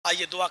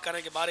आइए दुआ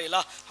करें कि बारे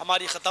इलाह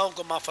हमारी ख़ताओं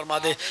को माफ़ फरमा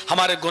दे,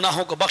 हमारे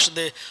गुनाहों को बख्श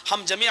दे,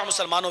 हम जमीअ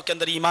मुसलमानों के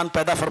अंदर ईमान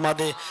पैदा फरमा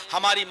दे,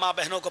 हमारी माँ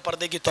बहनों को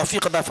पर्दे की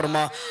तौफ़ीक़ अता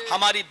फरमा,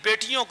 हमारी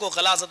बेटियों को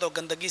गलाज़त और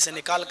गंदगी से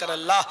निकाल कर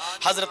अल्लाह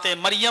हज़रत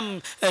मरियम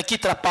की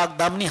तरह पाक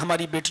दामनी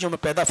हमारी बेटियों में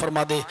पैदा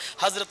फरमा दे,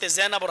 हज़रत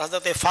ज़ैनब और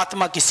हज़रत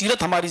फ़ातिमा की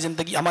सीरत हमारी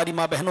ज़िंदगी हमारी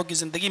माँ बहनों की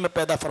ज़िंदगी में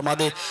पैदा फरमा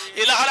दे।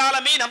 इलाहुल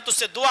आलमीन, हम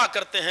तुझसे दुआ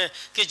करते हैं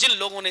कि जिन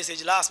लोगों ने इस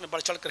इजलास में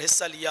बढ़ चढ़ कर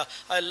हिस्सा लिया,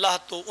 अल्लाह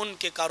तो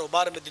उनके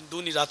कारोबार में दिन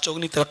दूनी रात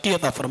चौगनी तरक्की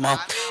अता फरमा।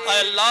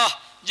 अल्लाह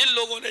जिन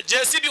लोगों ने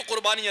जैसी भी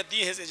कुर्बानियाँ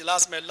दी हैं इस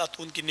इजलास में, अल्लाह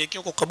तो उनकी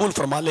नेकियों को कबूल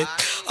फरमा ले,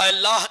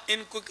 अल्लाह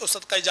इनको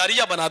सदका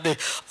जारिया बना दे।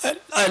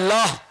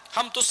 अल्लाह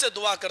हम तुझसे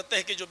दुआ करते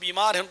हैं कि जो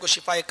बीमार हैं उनको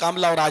शिफाए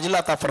कामला और आजिला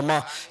अता फरमा,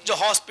 जो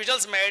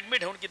हॉस्पिटल्स में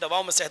एडमिट हैं उनकी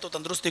दवाओं में सेहत व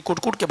तंदुरुस्ती कूट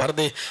कूट के भर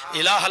दे।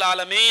 इलाहुल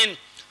आलमीन,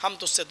 हम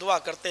तुझसे दुआ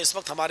करते हैं इस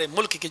वक्त हमारे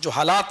मुल्क के जो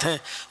हालात हैं,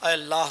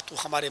 अल्लाह तू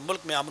हमारे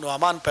मुल्क में अमन व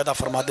अमान पैदा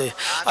फरमा दे,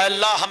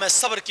 अल्लाह हमें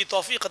सब्र की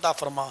तौफीक अता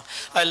फरमा।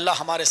 अल्लाह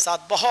हमारे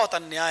साथ बहुत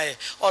अन्याय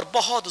और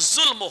बहुत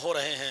जुल्म हो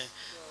रहे हैं,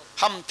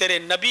 हम तेरे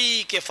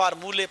नबी के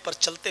फार्मूले पर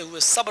चलते हुए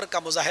सब्र का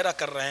मुजाहिरा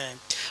कर रहे हैं।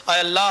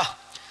 अल्लाह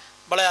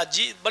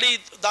बड़ी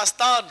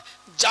दास्तान,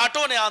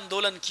 जाटों ने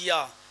आंदोलन किया,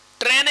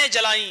 ट्रेनें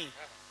जलाई,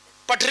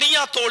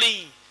 पटरियाँ तोड़ी,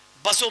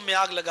 बसों में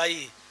आग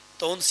लगाई,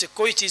 तो उनसे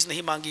कोई चीज़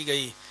नहीं मांगी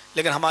गई।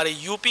 लेकिन हमारे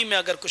यूपी में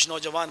अगर कुछ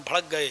नौजवान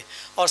भड़क गए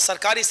और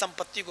सरकारी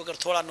संपत्ति को अगर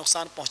थोड़ा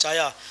नुकसान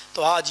पहुंचाया,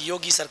 तो आज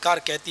योगी सरकार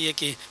कहती है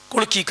कि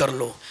कुर्की कर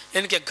लो,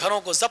 इनके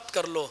घरों को जब्त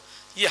कर लो।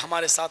 ये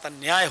हमारे साथ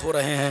अन्याय हो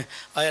रहे हैं।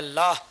 ऐ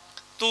अल्लाह,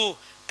 तू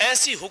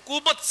ऐसी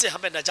हुकूमत से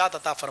हमें नजात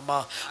अता फरमा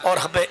और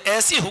हमें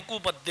ऐसी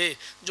हुकूमत दे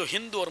जो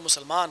हिंदू और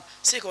मुसलमान,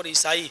 सिख और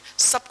ईसाई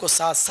सबको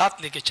साथ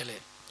साथ लेके चले।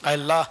 ऐ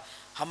अल्लाह,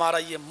 हमारा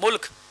ये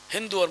मुल्क,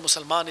 हिंदू और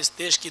मुसलमान इस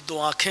देश की दो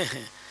आँखें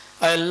हैं।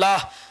 ऐ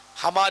अल्लाह,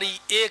 हमारी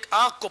एक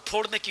आँख को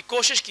फोड़ने की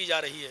कोशिश की जा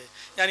रही है,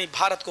 यानी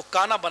भारत को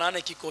काना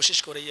बनाने की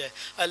कोशिश हो रही है।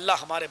 अल्लाह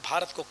हमारे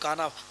भारत को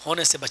काना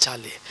होने से बचा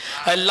ले।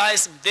 अल्लाह,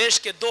 इस देश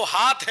के दो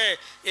हाथ हैं,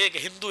 एक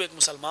हिंदू एक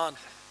मुसलमान,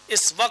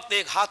 इस वक्त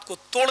एक हाथ को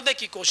तोड़ने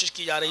की कोशिश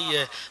की जा रही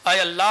है। ऐ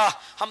अल्लाह,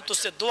 हम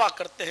तुझसे दुआ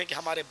करते हैं कि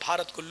हमारे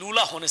भारत को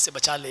लूला होने से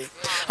बचा ले।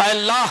 ऐ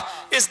अल्लाह,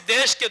 इस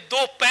देश के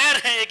दो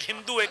पैर हैं, एक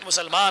हिंदू एक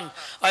मुसलमान।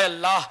 ऐ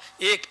अल्लाह,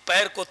 एक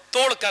पैर को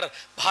तोड़कर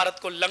भारत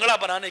को लंगड़ा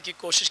बनाने की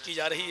कोशिश की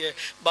जा रही है।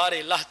 बारे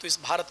अल्लाह, तो इस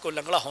भारत को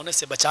लंगड़ा होने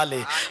से बचा ले।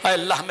 ऐ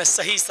अल्लाह, हमें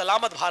सही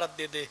सलामत भारत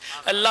दे दे।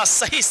 अल्लाह,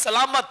 सही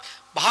सलामत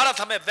भारत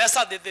हमें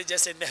वैसा दे दे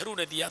जैसे नेहरू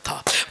ने दिया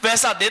था,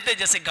 वैसा दे दे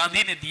जैसे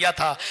गांधी ने दिया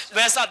था,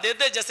 वैसा दे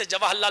दे जैसे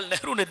जवाहरलाल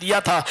नेहरू ने दिया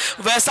था,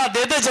 वैसा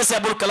दे दे जैसे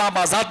अबुल कलाम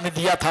आज़ाद ने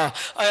दिया था।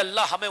 ऐ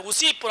अल्लाह, हमें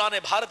उसी पुराने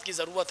भारत की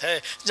ज़रूरत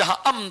है जहां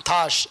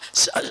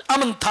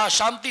अमन था,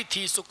 शांति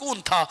थी,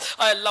 सुकून था।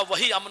 ऐ अल्लाह,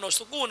 वही अमन और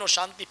सुकून और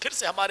शांति फिर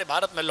से हमारे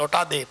भारत में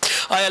लौटा दे।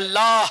 ऐ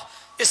अल्लाह,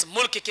 इस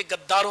मुल्क के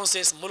गद्दारों से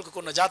इस मुल्क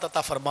को नजात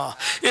अता फरमा।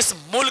 इस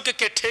मुल्क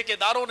के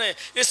ठेकेदारों ने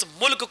इस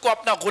मुल्क को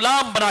अपना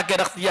गुलाम बना के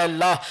रख दिया।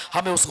 अल्लाह,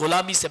 हमें उस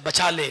गुलामी से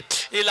बचा ले।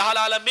 इलाहुल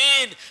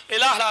आलमीन,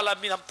 इलाहुल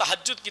आलमीन, हम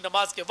तहज्जुद की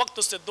नमाज के वक्त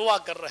उससे दुआ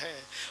कर रहे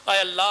हैं। ऐ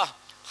अल्लाह,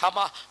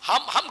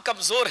 हम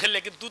कमज़ोर हैं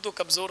लेकिन तू तो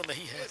कमज़ोर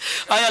नहीं है।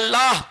 ऐ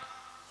अल्लाह,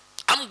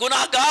 हम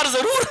गुनाहगार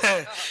जरूर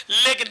हैं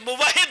लेकिन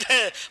मुवहिद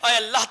हैं। ऐ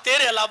अल्लाह,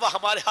 तेरे अलावा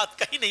हमारे हाथ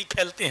कहीं नहीं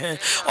फैलते हैं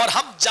और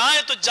हम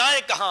जाएं तो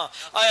जाएं कहाँ।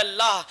 ऐ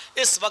अल्लाह,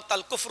 इस वक्त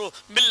अल कुफ्र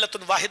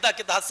मिल्लतुन वाहिदा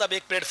के तहत सब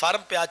एक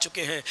प्लेटफार्म पे आ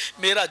चुके हैं।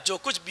 मेरा जो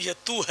कुछ भी है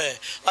तू है।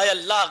 ऐ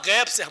अल्लाह,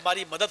 गैब से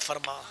हमारी मदद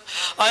फरमा।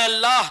 ऐ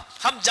अल्लाह,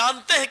 हम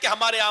जानते हैं कि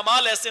हमारे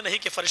अमाल ऐसे नहीं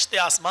कि फरिश्ते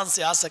आसमान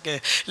से आ सके,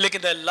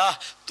 लेकिन अल्लाह,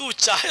 तू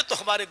चाहे तो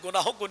हमारे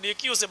गुनाहों को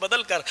नेकियों से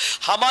बदल कर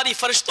हमारी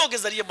फरिश्तों के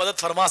जरिए मदद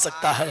फरमा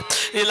सकता है।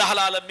 इलाहुल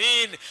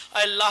आलमीन,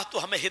 अल्लाह, तू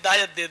हमें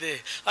हिदायत दे दे।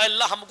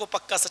 अल्लाह, हमको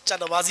पक्का सच्चा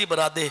नवाजी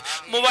बना दे,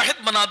 मुवाहिद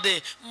बना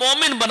दे,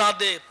 मोमिन बना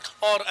दे।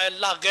 और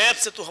अल्लाह, गैब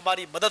से तू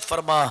हमारी मदद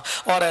फरमा।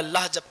 और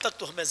अल्लाह, जब तक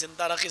तू हमें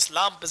जिंदा रख,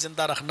 इस्लाम पे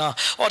जिंदा रखना,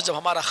 और जब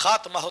हमारा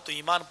खात्मा हो तो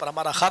ईमान पर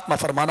हमारा खात्मा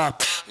फरमाना।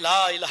 ला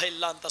इलाहा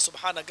इल्ला अंता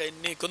सुब्हानका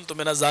इन्नी कुन्तु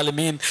मिनज़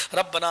ज़ालिमीन।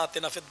 रब्बना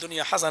आतिना फिद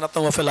दुनिया हसनतन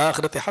व फिल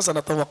आखिरति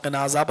हसनतन व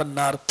क़िना अज़ाबन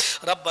नार।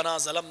 रब्बना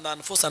ज़लमना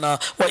अनफुसना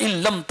व इन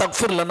लम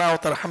तग़फिर लना व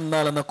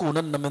तरहमना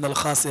लनकूनन्न मिनल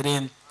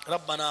ख़ासिरीन।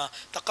 रब्बना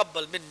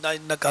तक़ब्बल मिन्ना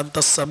इन्नका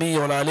अंतस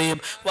समीउल अलीम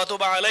व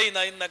तुब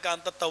अलैना इन्नका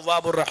अंतत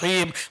तव्वाबुर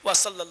रहीम व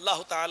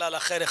सल्लल्लाहु तआला अला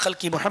खैर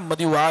खल्क़ि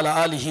मुहम्मद व अला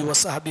आलिहि व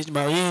सहबिहि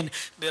अजमईन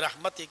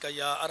बिरहमतिका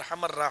या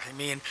अरहमर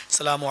राहिमीन।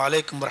 अस्सलामु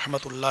अलैकुम व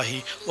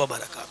रहमतुल्लाहि व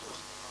बरकातुहू।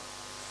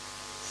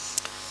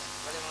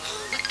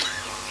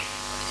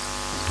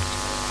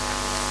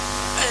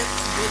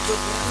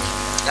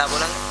 क्या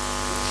बोलेंगे?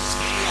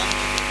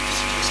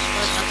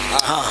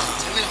 हाँ,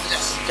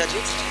 क्या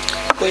चीज़?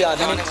 कोई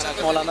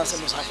आदमी मौलाना से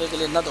मुसाफिर के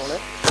लिए न दौड़े।